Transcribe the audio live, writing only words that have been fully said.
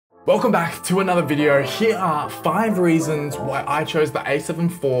Welcome back to another video. Here are 5 reasons why I chose the A7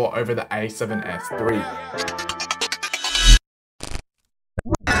 IV over the A7S III.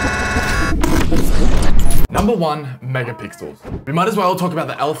 Number 1, megapixels. We might as well talk about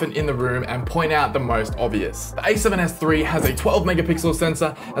the elephant in the room and point out the most obvious. The A7S III has a 12 megapixel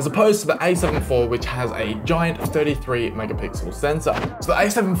sensor as opposed to the A7 IV, which has a giant 33 megapixel sensor. So the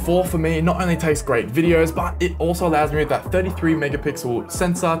A7 IV for me not only takes great videos, but it also allows me with that 33 megapixel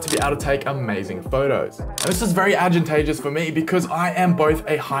sensor to be able to take amazing photos. And this is very advantageous for me because I am both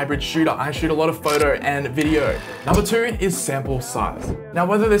a hybrid shooter. I shoot a lot of photo and video. Number 2 is sample size. Now,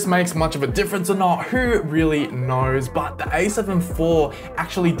 whether this makes much of a difference or not, who really knows, but the A7 IV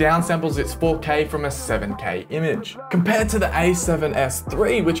actually downsamples its 4K from a 7K image, compared to the A7S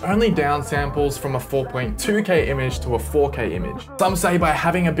III, which only downsamples from a 4.2K image to a 4K image. Some say by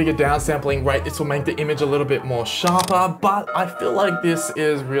having a bigger downsampling rate, this will make the image a little bit more sharper, but I feel like this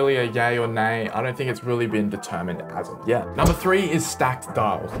is really a yay or nay. I don't think it's really been determined as of yet. Number 3 is stacked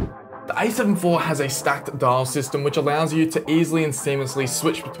dials. The A7 IV has a stacked dial system which allows you to easily and seamlessly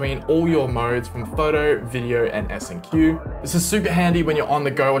switch between all your modes from photo, video, and S&Q. This is super handy when you're on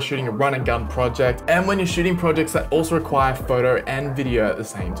the go or shooting a run and gun project, and when you're shooting projects that also require photo and video at the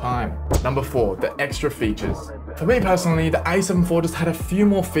same time. Number 4, the extra features. For me personally, the A7 IV just had a few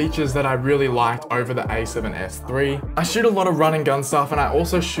more features that I really liked over the A7S III. I shoot a lot of run and gun stuff, and I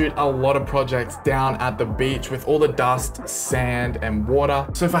also shoot a lot of projects down at the beach with all the dust, sand, and water.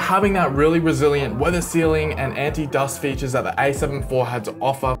 So for having that really resilient weather sealing and anti-dust features that the A7 IV had to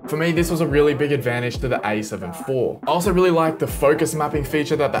offer, for me this was a really big advantage to the A7 IV. I also really like the focus mapping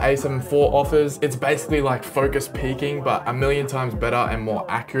feature that the A7 IV offers. It's basically like focus peaking, but a million times better and more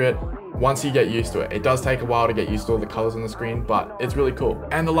accurate. Once you get used to it. It does take a while to get used to all the colors on the screen, but it's really cool.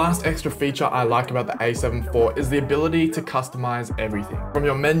 And the last extra feature I like about the A7 IV is the ability to customize everything. From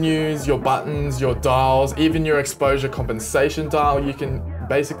your menus, your buttons, your dials, even your exposure compensation dial, you can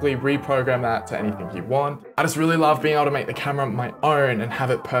basically reprogram that to anything you want. I just really love being able to make the camera my own and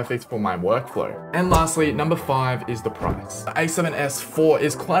have it perfect for my workflow. And lastly, number 5 is the price. The A7S IV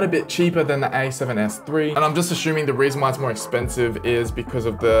is quite a bit cheaper than the A7S III, and I'm just assuming the reason why it's more expensive is because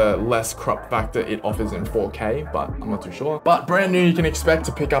of the less crop factor it offers in 4K, but I'm not too sure. But brand new, you can expect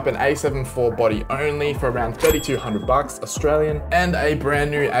to pick up an A7 IV body only for around 3,200 bucks Australian, and a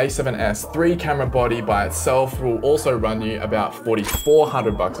brand new A7S III camera body by itself will also run you about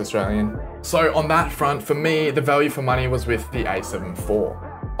 4,400 bucks Australian. So on that front, for me, the value for money was with the A7 IV.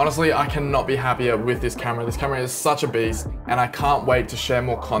 Honestly, I cannot be happier with this camera. This camera is such a beast, and I can't wait to share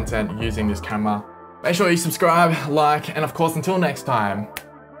more content using this camera. Make sure you subscribe, like, and of course, until next time,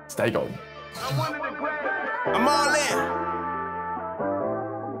 stay golden. I'm all in.